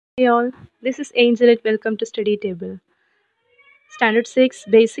Hey all, this is Angel. Welcome to StudyTable. Standard 6,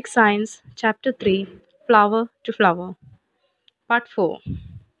 Basic Science, Chapter 3, Flower to Flower, Part 4.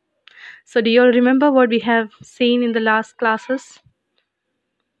 So, do you all remember what we have seen in the last classes?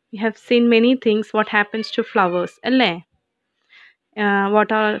 We have seen many things what happens to flowers. Alle?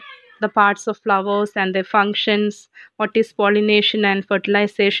 What are the parts of flowers and their functions? What is pollination and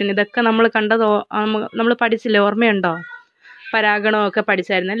fertilization? ഇതൊക്കെ നമ്മൾ കണ്ടതോ നമ്മൾ പഠിച്ചില്ലേ ഓർമ്മയുണ്ടോ? പരാഗണമൊക്കെ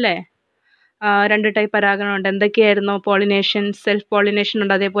പഠിച്ചായിരുന്നല്ലേ? രണ്ട് type പരാഗണമുണ്ട്. എന്തൊക്കെയായിരുന്നു? Pollination, self pollination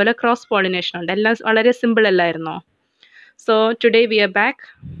ഉണ്ട്, അതേപോലെ cross pollination ഉണ്ട്. എല്ലാം വളരെ സിമ്പിൾ അല്ലായിരുന്നോ? So today we are back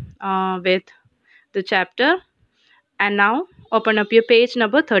with the chapter and now open up your page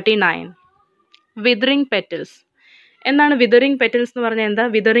number 39. Withering petals. എന്താണ് വിതറിങ് പെറ്റൽസ് എന്ന് പറഞ്ഞാൽ? എന്താ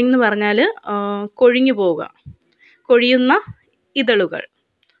വിതറിങ് എന്ന് പറഞ്ഞാൽ? കൊഴിഞ്ഞു പോവുക, കൊഴിയുന്ന ഇതളുകൾ.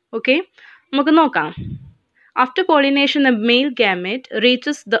 ഓക്കെ, നമുക്ക് നോക്കാം. After pollination, the male gamete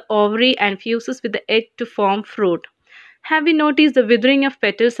reaches the ovary and fuses with the egg to form fruit. Have you noticed the withering of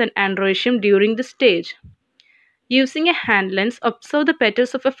petals and androecium during this stage? Using a hand lens, observe the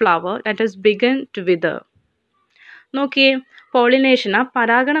petals of a flower that has begun to wither. നോക്കിയേ, pollination, ആ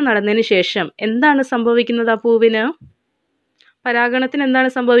പരാഗണം നടന്നതിന് ശേഷം എന്താണ് സംഭവിക്കുന്നത്? ആ പൂവിന് പരാഗണത്തിന് എന്താണ്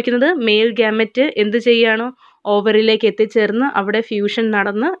സംഭവിക്കുന്നത്? മെയിൽ ഗാമറ്റ് എന്ത് ചെയ്യുകയാണോ? ഓവറിലേക്ക് എത്തിച്ചേർന്ന് അവിടെ ഫ്യൂഷൻ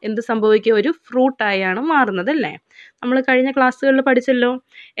നടന്ന് എന്ത് സംഭവിക്കുക? ഒരു ഫ്രൂട്ടായാണ് മാറുന്നത് അല്ലേ? നമ്മൾ കഴിഞ്ഞ ക്ലാസ്സുകളിൽ പഠിച്ചല്ലോ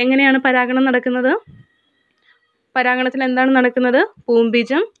എങ്ങനെയാണ് പരാഗണം നടക്കുന്നത്. പരാഗണത്തിൽ എന്താണ് നടക്കുന്നത്?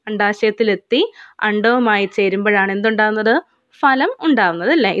 പൂമ്പീജം അണ്ടാശയത്തിലെത്തി അണ്ഡവുമായി ചേരുമ്പോഴാണ് എന്തുണ്ടാകുന്നത്? ഫലം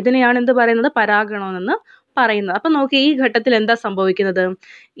ഉണ്ടാകുന്നത് അല്ലേ? ഇതിനെയാണ് എന്ത് പറയുന്നത്? പരാഗണമെന്ന് പറയുന്നത്. അപ്പം നോക്കി, ഈ ഘട്ടത്തിൽ എന്താ സംഭവിക്കുന്നത്?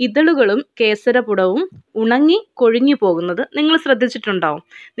 ഇതളുകളും കേസരപുടവും ഉണങ്ങി കൊഴിഞ്ഞു പോകുന്നത് നിങ്ങൾ ശ്രദ്ധിച്ചിട്ടുണ്ടാവും.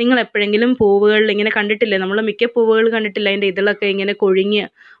 നിങ്ങൾ എപ്പോഴെങ്കിലും പൂവുകളിൽ ഇങ്ങനെ കണ്ടിട്ടില്ലേ? നമ്മൾ മിക്ക പൂവുകൾ കണ്ടിട്ടില്ല അതിൻ്റെ ഇതളൊക്കെ ഇങ്ങനെ കൊഴിഞ്ഞ്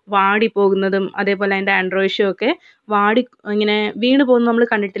വാടി പോകുന്നതും അതേപോലെ അതിൻ്റെ ആൻഡ്രോയിഷ്യം ഒക്കെ വാടി ഇങ്ങനെ വീണ് പോകുന്നത്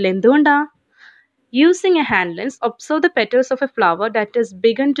നമ്മൾ കണ്ടിട്ടില്ല. എന്തുകൊണ്ടാ? Using A hand lens, observe the petals of A flower that has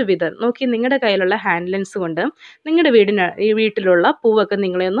begun to whether. നോക്കി, നിങ്ങളുടെ കയ്യിലുള്ള ഹാൻഡ് ലെൻസ് കൊണ്ട് നിങ്ങളുടെ വീട്ടിലുള്ള പൂവൊക്കെ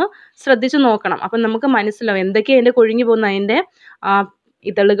നിങ്ങളെ ഒന്ന് ശ്രദ്ധിച്ച് നോക്കണം. അപ്പം നമുക്ക് മനസ്സിലാവും എന്തൊക്കെയാണ് അതിൻ്റെ കൊഴിഞ്ഞു പോകുന്ന അതിൻ്റെ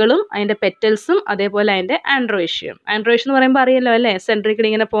ഇതളുകളും അതിൻ്റെ പെറ്റൽസും അതേപോലെ അതിൻ്റെ ആൻഡ്രോയിഷ്യം. ആൻഡ്രോയിഷ്യം എന്ന് പറയുമ്പോൾ അറിയാലോ അല്ലേ? സെൻട്രിക്കിൽ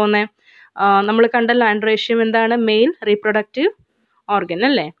ഇങ്ങനെ പോകുന്നത് നമ്മൾ കണ്ടല്ലോ. ആൻഡ്രോയിഷ്യം എന്താണ്? മെയിൽ റീപ്രൊഡക്റ്റീവ് ഓർഗൻ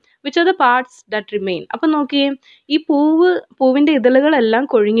അല്ലേ? Which are the parts that remain. അപ്പം നോക്കിയേ, ഈ പൂവിൻ്റെ ഇതളുകളെല്ലാം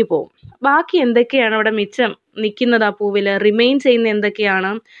കൊഴിഞ്ഞു പോകും. ബാക്കി എന്തൊക്കെയാണ് അവിടെ മിച്ചം നിൽക്കുന്നത്? ആ പൂവിൽ റിമെയിൻ ചെയ്യുന്ന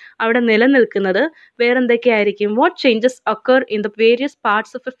എന്തൊക്കെയാണ് അവിടെ നിലനിൽക്കുന്നത്? വേറെന്തൊക്കെയായിരിക്കും? What changes occur in the various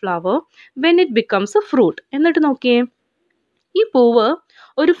parts of A flower when it becomes A fruit. എന്നിട്ട് നോക്കിയേ, ഈ പൂവ്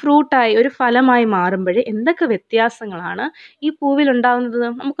ഒരു ഫ്രൂട്ടായി ഒരു ഫലമായി മാറുമ്പോൾ എന്തൊക്കെ വ്യത്യാസങ്ങളാണ് ഈ പൂവിൽ ഉണ്ടാകുന്നത്?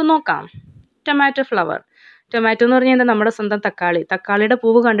 നമുക്ക് നോക്കാം. Tomato flower. ടൊമാറ്റോ എന്ന് പറഞ്ഞാൽ എന്താ? നമ്മുടെ സ്വന്തം തക്കാളി. തക്കാളിയുടെ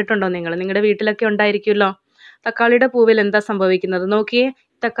പൂവ് കണ്ടിട്ടുണ്ടോ നിങ്ങൾ? നിങ്ങളുടെ വീട്ടിലൊക്കെ ഉണ്ടായിരിക്കുമല്ലോ. തക്കാളിയുടെ പൂവിൽ എന്താ സംഭവിക്കുന്നത്? നോക്കിയേ,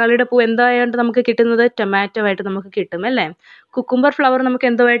 തക്കാളിയുടെ പൂ എന്തായിട്ട് നമുക്ക് കിട്ടുന്നത്? ടൊമാറ്റോ ആയിട്ട് നമുക്ക് കിട്ടും അല്ലേ? കുക്കുംബർ ഫ്ലവർ നമുക്ക്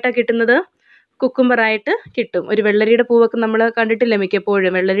എന്തുമായിട്ടാണ് കിട്ടുന്നത്? കുക്കുംബറായിട്ട് കിട്ടും. ഒരു വെള്ളരിയുടെ പൂവൊക്കെ നമ്മൾ കണ്ടിട്ടില്ലേ മിക്കപ്പോഴും?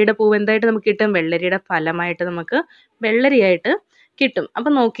 വെള്ളരിയുടെ പൂവ് എന്തായിട്ട് നമുക്ക് കിട്ടും? വെള്ളരിയുടെ ഫലമായിട്ട് നമുക്ക് വെള്ളരിയായിട്ട് കിട്ടും.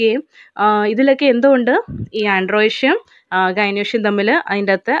 അപ്പം നോക്കിയേ, ഇതിലൊക്കെ എന്തുകൊണ്ട്? ഈ ആൻഡ്രോയിഷ്യം ഗൈനോഷ്യം തമ്മിൽ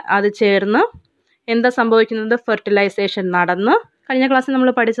അതിൻ്റെ അകത്ത് അത് ചേർന്ന് എന്താ സംഭവിക്കുന്നത്? ഫെർട്ടിലൈസേഷൻ നടന്ന്, കഴിഞ്ഞ ക്ലാസ്സിൽ നമ്മൾ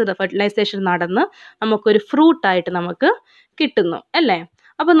പഠിച്ചത്, ഫെർട്ടിലൈസേഷൻ നടന്ന് നമുക്കൊരു ഫ്രൂട്ടായിട്ട് നമുക്ക് കിട്ടുന്നു അല്ലേ?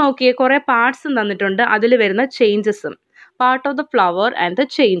 അപ്പോൾ നോക്കിയേ, കുറേ പാർട്സും തന്നിട്ടുണ്ട്, അതിൽ വരുന്ന ചേഞ്ചസും. Part of the flower and the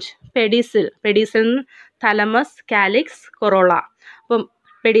change. പെഡിസിൽ. പെഡിസിൽ തലമസ്, calyx, corolla. അപ്പം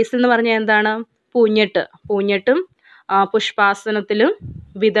പെഡിസിൽ എന്ന് പറഞ്ഞാൽ എന്താണ്? പൂഞ്ഞെട്ട്. പൂഞ്ഞെട്ടും പുഷ്പാസനത്തിലും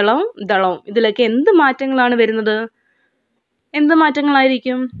വിതളവും ദളവും ഇതിലൊക്കെ എന്ത് മാറ്റങ്ങളാണ് വരുന്നത്? എന്ത്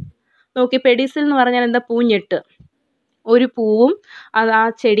മാറ്റങ്ങളായിരിക്കും? നോക്കി, പെഡിസിൽ എന്ന് പറഞ്ഞാൽ എന്താ? പൂഞ്ഞെട്ട്. ഒരു പൂവും ആ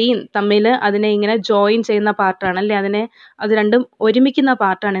ചെടിയും തമ്മിൽ അതിനെ ഇങ്ങനെ ജോയിൻ ചെയ്യുന്ന പാർട്ടാണ് അല്ലേ? അത് രണ്ടും ഒരുമിക്കുന്ന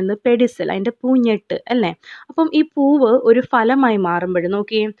പാർട്ടാണ് എന്ത്? പെഡിസിൽ, അതിൻ്റെ പൂഞ്ഞെട്ട് അല്ലേ? അപ്പം ഈ പൂവ് ഒരു ഫലമായി മാറുമ്പോൾ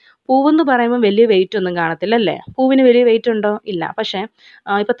നോക്കിയേ, പൂവെന്ന് പറയുമ്പോൾ വലിയ വെയിറ്റ് ഒന്നും കാണത്തില്ല അല്ലേ? പൂവിന് വലിയ വെയിറ്റ് ഉണ്ടോ? ഇല്ല. പക്ഷേ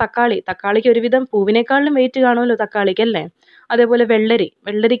ഇപ്പോൾ തക്കാളിക്ക് ഒരുവിധം പൂവിനേക്കാളും വെയിറ്റ് കാണുമല്ലോ തക്കാളിക്ക് അല്ലേ? അതേപോലെ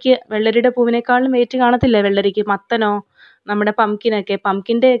വെള്ളരിയുടെ പൂവിനേക്കാളും വെയിറ്റ് കാണത്തില്ലേ വെള്ളരിക്ക്? മത്തനോ നമ്മുടെ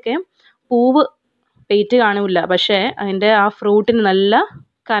പംകിൻ്റെയൊക്കെ പൂവ് വെയിറ്റ് കാണില്ല, പക്ഷേ അതിൻ്റെ ആ ഫ്രൂട്ടിന് നല്ല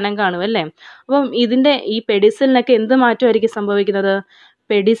കനം കാണും അല്ലേ? അപ്പം ഈ പെഡിസിലിനൊക്കെ എന്ത് മാറ്റമായിരിക്കും സംഭവിക്കുന്നത്?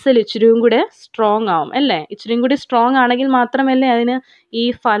 പെഡിസിൽ ഇച്ചിരിയും കൂടെ സ്ട്രോങ് ആവും അല്ലേ? ഇച്ചിരിയും കൂടി സ്ട്രോങ് ആണെങ്കിൽ മാത്രമല്ലേ അതിന് ഈ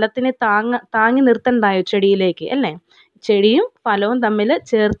ഫലത്തിനെ താങ്ങി നിർത്തണ്ടായോ ചെടിയിലേക്ക് അല്ലേ? ചെടിയും ഫലവും തമ്മിൽ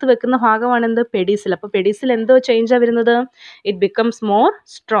ചേർത്ത് വെക്കുന്ന ഭാഗമാണ് എന്ത്? പെഡിസിൽ. അപ്പോൾ പെഡിസിൽ എന്തോ ചേഞ്ചാണ് വരുന്നത്? It becomes more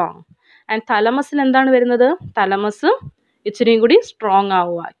strong. And തലമസിൽ എന്താണ് വരുന്നത്? തലമസ് ഇച്ചിരിയും കൂടി സ്ട്രോങ്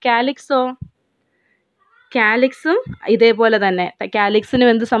ആവുക. കാലിക്സോ? കാലിക്സും ഇതേപോലെ തന്നെ. കാലിക്സിനും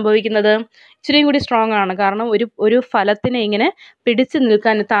എന്ത് സംഭവിക്കുന്നത്? ഇച്ചിരിയും കൂടി സ്ട്രോങ് ആണ്. കാരണം ഒരു ഫലത്തിനെ ഇങ്ങനെ പിടിച്ചു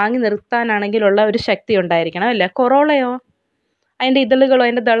നിൽക്കാൻ, താങ്ങി നിർത്താനാണെങ്കിലുള്ള ഒരു ശക്തി ഉണ്ടായിരിക്കണം അല്ലേ? കൊറോളയോ, അതിൻ്റെ ഇതളുകളോ,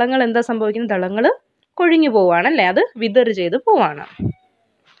 അതിൻ്റെ ദളങ്ങൾ എന്താ സംഭവിക്കുന്നത്? ദളങ്ങൾ കൊഴിഞ്ഞു പോവാണല്ലേ, അത് വിതറ് ചെയ്ത് പോവാണ്.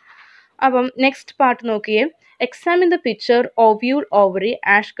 അപ്പം നെക്സ്റ്റ് പാർട്ട് നോക്കിയേ. Examine the picture ovule ovary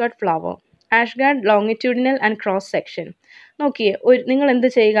ash guard flower. Ash guard longitudinal and cross section. നോക്കിയേ, നിങ്ങൾ എന്ത്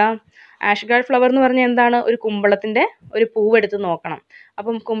ചെയ്യുക? ആഷ് ഗാർഡ് ഫ്ലവർ എന്ന് പറഞ്ഞാൽ എന്താണ്? ഒരു കുമ്പളത്തിൻ്റെ ഒരു പൂവെടുത്ത് നോക്കണം.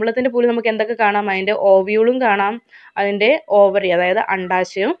 അപ്പം കുമ്പളത്തിൻ്റെ പൂവിൽ നമുക്ക് എന്തൊക്കെ കാണാം? അതിൻ്റെ ഓവ്യൂളും കാണാം, അതിൻ്റെ ഓവറി അതായത്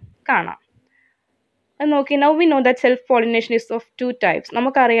അണ്ടാശയവും കാണാം. അത് നോക്കി. Now we know that self pollination is of 2 types.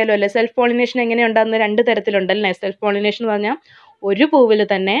 നമുക്കറിയാലോ അല്ലേ, സെൽഫ് പോളിനേഷൻ എങ്ങനെയുണ്ടാകുന്നത്? 2 തരത്തിലുണ്ടല്ലേ. സെൽഫ് പോളിനേഷൻ എന്ന് പറഞ്ഞാൽ ഒരു പൂവിൽ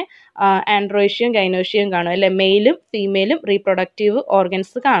തന്നെ ആൻഡ്രോഷ്യയും ഗൈനോഷ്യയും കാണും അല്ലേ. മെയിലും ഫീമെയിലും റീപ്രൊഡക്റ്റീവ്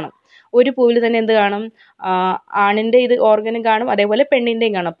ഓർഗൻസ് കാണും. ഒരു പൂവിൽ തന്നെ എന്ത് കാണും? ആണിൻ്റെ ഇത് ഓർഗനും കാണും, അതേപോലെ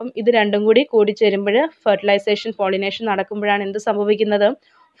പെണ്ണിൻ്റെയും കാണും. അപ്പം ഇത് രണ്ടും കൂടി കൂടിച്ചേരുമ്പോൾ ഫെർട്ടിലൈസേഷൻ, പോളിനേഷൻ നടക്കുമ്പോഴാണ് എന്ത് സംഭവിക്കുന്നത്?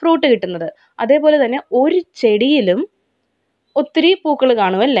 ഫ്രൂട്ട് കിട്ടുന്നത്. അതേപോലെ തന്നെ ഒരു ചെടിയിലും ഒത്തിരി പൂക്കൾ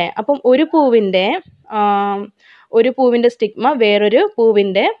കാണും അല്ലേ. അപ്പം ഒരു പൂവിൻ്റെ സ്റ്റിഗ്മ വേറൊരു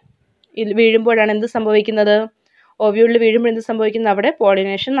പൂവിൻ്റെ വീഴുമ്പോഴാണ് എന്ത് സംഭവിക്കുന്നത്? ഓവ്യൂളിൽ വീഴുമ്പോൾ എന്ത് സംഭവിക്കുന്നത്? അവിടെ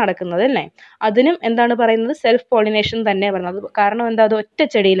പോളിനേഷൻ നടക്കുന്നത് അല്ലേ. അതിനും എന്താണ് പറയുന്നത്? സെൽഫ് പോളിനേഷൻ തന്നെ പറയുന്നത്. കാരണം എന്താ? അത് ഒറ്റ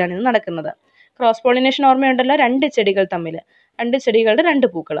ചെടിയിലാണ് ഇത് നടക്കുന്നത്. ക്രോസ് പോളിനേഷൻ ഓർമ്മയുണ്ടല്ലോ, 2 ചെടികൾ തമ്മിൽ, 2 ചെടികളുടെ 2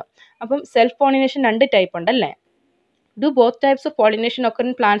 പൂക്കൾ. അപ്പം സെൽഫ് പോളിനേഷൻ 2 ടൈപ്പ് ഉണ്ടല്ലേ. Do both types of pollination occur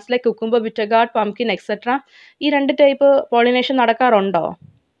in plants like cucumber, ബിറ്റർഗാർഡ്, pumpkin etcetera? ഈ 2 ടൈപ്പ് പോളിനേഷൻ നടക്കാറുണ്ടോ?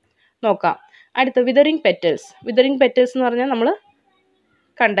 നോക്കാം. അടുത്ത വിതറിങ് പെറ്റൽസ്. വിതറിങ് പെറ്റൽസ് എന്ന് പറഞ്ഞാൽ നമ്മൾ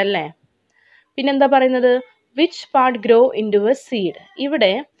കണ്ടല്ലേ. പിന്നെന്താ പറയുന്നത്? Which part grow in to A seed. ഇവിടെ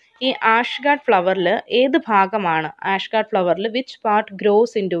ഈ ആഷ് ഗാർഡ് ഫ്ലവറിൽ ഏത് ഭാഗമാണ്? Ash guard ഫ്ലവറിൽ which part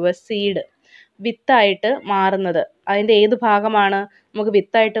gross in to A seed, വിത്തായിട്ട് മാറുന്നത്? അതിൻ്റെ ഏത് ഭാഗമാണ് നമുക്ക്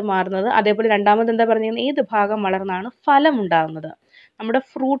വിത്തായിട്ട് മാറുന്നത്? അതേപോലെ രണ്ടാമത് എന്താ പറഞ്ഞിരുന്നത്? ഏത് ഭാഗം വളർന്നാണ് ഫലം ഉണ്ടാകുന്നത്? നമ്മുടെ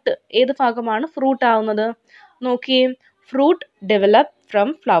ഫ്രൂട്ട് ഏത് ഭാഗമാണ് ഫ്രൂട്ട് ആവുന്നത്? നോക്കിയേ, ഫ്രൂട്ട് ഡെവലപ്പ് ഫ്രം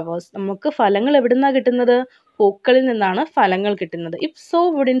ഫ്ലവേഴ്സ്. നമുക്ക് ഫലങ്ങൾ എവിടുന്നാണ് കിട്ടുന്നത്? പൂക്കളിൽ നിന്നാണ് ഫലങ്ങൾ കിട്ടുന്നത്. If so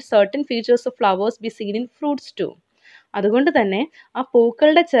would in certain features of flowers be seen in fruits to. അതുകൊണ്ട് തന്നെ ആ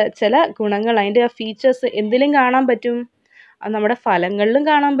പൂക്കളുടെ ചില ഗുണങ്ങൾ, അതിൻ്റെ ആ ഫീച്ചേഴ്സ് എന്തിലും കാണാൻ പറ്റും? അത് നമ്മുടെ ഫലങ്ങളിലും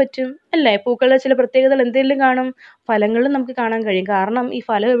കാണാൻ പറ്റും അല്ലേ. പൂക്കളുടെ ചില പ്രത്യേകതകൾ എന്തെങ്കിലും കാണും, ഫലങ്ങളിലും നമുക്ക് കാണാൻ കഴിയും. കാരണം ഈ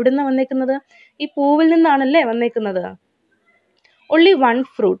ഫലം എവിടുന്നാണ് വന്നേക്കുന്നത്? ഈ പൂവിൽ നിന്നാണല്ലേ വന്നേക്കുന്നത്. only one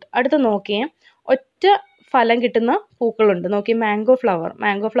fruit. അടുത്ത് നോക്കിയേ, ഒറ്റ ഫലം കിട്ടുന്ന പൂക്കളുണ്ട്. നോക്കി, മാംഗോ ഫ്ലവർ.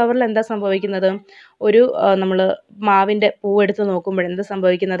 മാംഗോ ഫ്ലവറിൽ എന്താ സംഭവിക്കുന്നത്? ഒരു നമ്മൾ മാവിൻ്റെ പൂവെടുത്ത് നോക്കുമ്പോൾ എന്താ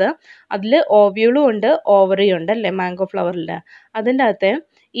സംഭവിക്കുന്നത്? അതിൽ ഓവ്യൂളും ഉണ്ട്, ഓവറിയും ഉണ്ട് അല്ലേ മാംഗോ ഫ്ലവറിൽ. അതിൻ്റെ അകത്ത്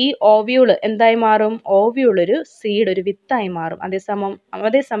ഈ ഓവ്യൂള് എന്തായി മാറും? ഓവ്യൂൾ ഒരു സീഡ്, ഒരു വിത്തായി മാറും.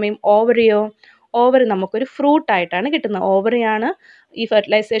 അതേസമയം ഓവറി നമുക്കൊരു ഫ്രൂട്ടായിട്ടാണ് കിട്ടുന്നത്. ഓവറിയാണ് ഈ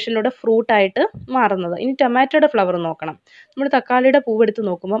ഫെർട്ടിലൈസേഷനിലൂടെ ഫ്രൂട്ടായിട്ട് മാറുന്നത്. ഇനി ടൊമാറ്റോയുടെ ഫ്ലവർ നോക്കണം. നമ്മൾ തക്കാളിയുടെ പൂവെടുത്ത്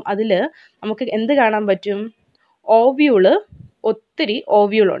നോക്കുമ്പം അതിൽ നമുക്ക് എന്ത് കാണാൻ പറ്റും? ഒത്തിരി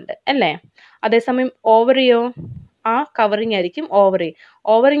ഓവ്യൂളുണ്ട് അല്ലേ. അതേസമയം ഓവറിയോ? ആ കവറിങ് ആയിരിക്കും ഓവറി.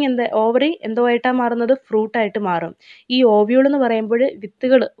 ഓവറി എന്തോ ആയിട്ടാണ് മാറുന്നത്? ഫ്രൂട്ടായിട്ട് മാറും. ഈ ഓവ്യൂൾ എന്ന് പറയുമ്പോൾ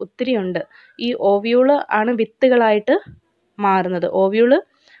വിത്തുകൾ ഒത്തിരി ഉണ്ട്. ഈ ഓവ്യൂള് ആണ് വിത്തുകളായിട്ട് മാറുന്നത്.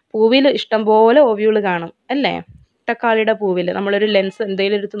 പൂവിൽ ഇഷ്ടംപോലെ ഓവ്യൂൾ കാണും അല്ലേ. തക്കാളിയുടെ പൂവിൽ നമ്മളൊരു ലെൻസ്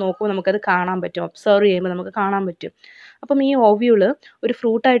എന്തെങ്കിലും എടുത്ത് നോക്കുമ്പോൾ നമുക്കത് കാണാൻ പറ്റും. ഒബ്സർവ് ചെയ്യുമ്പോൾ നമുക്ക് കാണാൻ പറ്റും. അപ്പം ഈ ഓവ്യൂൾ ഒരു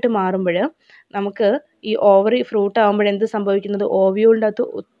ഫ്രൂട്ടായിട്ട് മാറുമ്പോൾ നമുക്ക് ഈ ഓവറി ഫ്രൂട്ട് ആകുമ്പോൾ എന്ത് സംഭവിക്കുന്നത്? ഓവ്യൂളിൻ്റെ അകത്ത്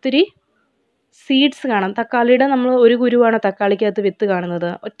ഒത്തിരി സീഡ്സ് കാണാം. തക്കാളിയുടെ നമ്മൾ ഒരു കുരുവാണ് തക്കാളിക്കകത്ത് വിത്ത് കാണുന്നത്.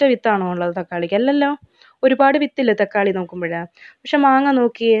 ഒറ്റ വിത്താണോ ഉള്ളത് തക്കാളിക്ക്? അല്ലല്ലോ, ഒരുപാട് വിത്തില്ലേ തക്കാളി നോക്കുമ്പോൾ. പക്ഷെ മാങ്ങ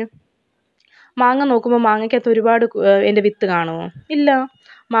നോക്കിയേ, മാങ്ങ നോക്കുമ്പോൾ മാങ്ങയ്ക്കകത്ത് ഒരുപാട് എൻ്റെ വിത്ത് കാണുമോ? ഇല്ല,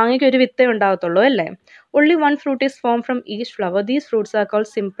 മാങ്ങയ്ക്ക് ഒരു വിത്തേ ഉണ്ടാകത്തുള്ളൂ അല്ലേ. only one fruit is formed from each flower. These fruits are called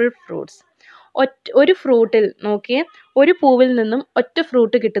simple fruits. ഒരു ഫ്രൂട്ടിൽ നോക്കിയേ, ഒരു പൂവിൽ നിന്നും ഒറ്റ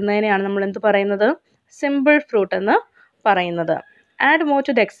ഫ്രൂട്ട് കിട്ടുന്നതിനെയാണ് നമ്മൾ എന്ത് പറയുന്നത്? സിമ്പിൾ ഫ്രൂട്ട് എന്ന് പറയുന്നത്. Add more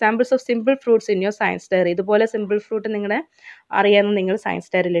to the examples of simple fruits in your science diary. ഇതുപോലെ സിമ്പിൾ ഫ്രൂട്ട് നിങ്ങളെ അറിയാമെന്ന് നിങ്ങൾ സയൻസ്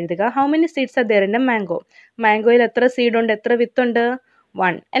ഡയറിയിൽ എഴുതുക. How many seeds are there in A mango. മാംഗോയിൽ എത്ര സീഡുണ്ട്? എത്ര വിത്തുണ്ട്?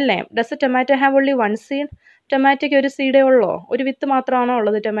 1 അല്ലേ. Does A tomato have only 1 seed. ടൊമാറ്റോയ്ക്ക് ഒരു സീഡേ ഉള്ളോ? ഒരു വിത്ത് മാത്രമാണോ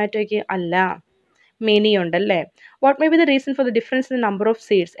ഉള്ളത് ടൊമാറ്റോയ്ക്ക്? അല്ല, മെനി ഉണ്ടല്ലേ. What may be the reason for the difference in number of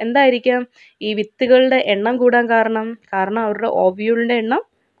seeds. എന്തായിരിക്കാം ഈ വിത്തുകളുടെ എണ്ണം കൂടാൻ കാരണം? അവരുടെ ഓവ്യൂളിൻ്റെ എണ്ണം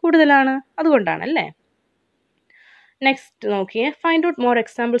കൂടുതലാണ്, അതുകൊണ്ടാണ് അല്ലേ. നെക്സ്റ്റ് നോക്കിയേ, find out more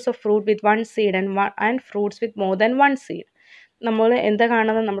examples of fruit with 1 seed and fruits with more than 1 seed. നമ്മൾ എന്താ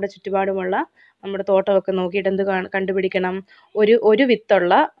കാണുന്നത്? നമ്മുടെ ചുറ്റുപാടുമുള്ള നമ്മുടെ തോട്ടമൊക്കെ നോക്കിയിട്ട് എന്ത് കണ്ടുപിടിക്കണം? ഒരു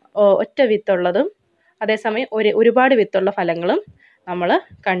വിത്തുള്ള, ഒറ്റ വിത്തുള്ളതും അതേസമയം ഒരുപാട് വിത്തുള്ള ഫലങ്ങളും നമ്മൾ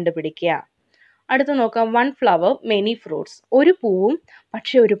കണ്ടുപിടിക്കുക. അടുത്ത് നോക്കാം, 1 ഫ്ലവർ മെനി ഫ്രൂട്ട്സ്. ഒരു പൂവും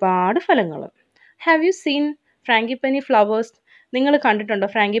പക്ഷെ ഒരുപാട് ഫലങ്ങളും. Have you seen ഫ്രാങ്കിപ്പനി flowers? നിങ്ങൾ കണ്ടിട്ടുണ്ടോ?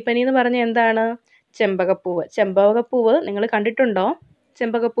 ഫ്രാങ്കിപ്പനി എന്ന് പറഞ്ഞാൽ എന്താണ്? ചെമ്പകപ്പൂവ്. ചെമ്പകപ്പൂവ് നിങ്ങൾ കണ്ടിട്ടുണ്ടോ?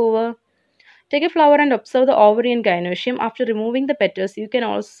 ചെമ്പകപ്പൂവ്. Take a flower and observe the ovary and gynoecium. After removing the petals, you can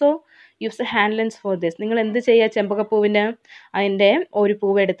also use a hand lens for this. നിങ്ങൾ എന്ത് ചെയ്യുക? ചെമ്പകപ്പൂവിന് അതിൻ്റെ ഒരു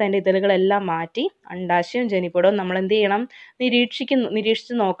പൂവ് എടുത്ത് അതിൻ്റെ ഇതളുകളെല്ലാം മാറ്റി അണ്ടാശയം ജനിപ്പടവും നമ്മൾ എന്ത് ചെയ്യണം?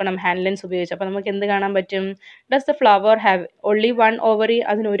 നിരീക്ഷിച്ച് നോക്കണം ഹാൻഡ് ലെൻസ് ഉപയോഗിച്ച്. അപ്പോൾ നമുക്ക് എന്ത് കാണാൻ പറ്റും? Does the flower have only one ovary?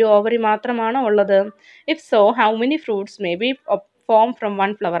 അതിന് ഒരു ഓവറി മാത്രമാണോ ഉള്ളത്? If so, how many fruits may be form from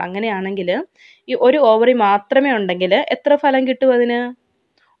one flower? അങ്ങനെയാണെങ്കിൽ ഈ ഒരു ഓവറി മാത്രമേ ഉണ്ടെങ്കിൽ എത്ര ഫലം കിട്ടും അതിന്?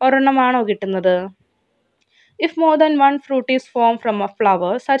 ഒരെണ്ണമാണോ കിട്ടുന്നത്? If more than one fruit is form from A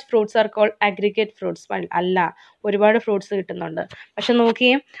flower, such fruits are called aggregate fruits. അല്ല, ഒരുപാട് ഫ്രൂട്ട്സ് കിട്ടുന്നുണ്ട്. പക്ഷെ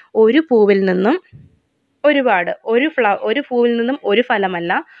നോക്കിയേ, ഒരു പൂവിൽ നിന്നും ഒരു പൂവിൽ നിന്നും ഒരു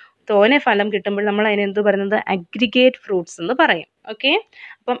ഫലമല്ല, തോനെ ഫലം കിട്ടുമ്പോൾ നമ്മൾ അതിനെ എന്ത് പറയുന്നത്? അഗ്രിഗേറ്റ് ഫ്രൂട്ട്സ് എന്ന് പറയും. ഓക്കെ,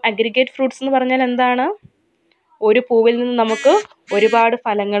 അപ്പം അഗ്രിഗേറ്റ് ഫ്രൂട്ട്സ് എന്ന് പറഞ്ഞാൽ എന്താണ്? ഒരു പൂവിൽ നിന്ന് നമുക്ക് ഒരുപാട്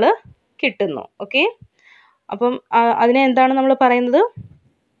ഫലങ്ങൾ കിട്ടുന്നു. ഓക്കെ, അപ്പം അതിനെ എന്താണ് നമ്മൾ പറയുന്നത്?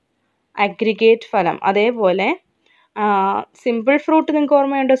 അഗ്രിഗേറ്റ് ഫലം. അതേപോലെ സിമ്പിൾ ഫ്രൂട്ട് നിങ്ങൾക്ക്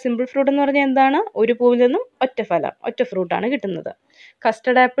ഓർമ്മയുണ്ടോ? സിമ്പിൾ ഫ്രൂട്ട് എന്ന് പറഞ്ഞാൽ എന്താണ്? ഒരു പൂവിൽ നിന്നും ഒറ്റ ഫ്രൂട്ടാണ് കിട്ടുന്നത്.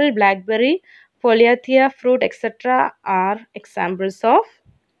 Custard apple, blackberry, പൊളിയാത്തിയ fruit etcetera are examples of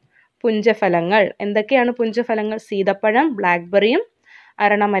പുഞ്ചഫലങ്ങൾ. എന്തൊക്കെയാണ് പുഞ്ചഫലങ്ങൾ? സീതപ്പഴം, ബ്ലാക്ക്ബെറിയും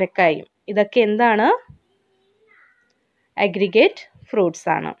അരണമരക്കായും. ഇതൊക്കെ എന്താണ്? അഗ്രിഗേറ്റ് ഫ്രൂട്ട്സ്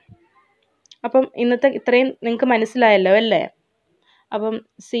ആണ്. അപ്പം ഇന്നത്തെ ഇത്രയും നിങ്ങൾക്ക് മനസ്സിലായല്ലോ അല്ലേ? അപ്പം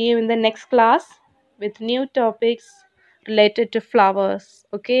see you in the next class with new topics related to flowers.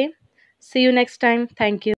 Okay, see you next time. Thank you.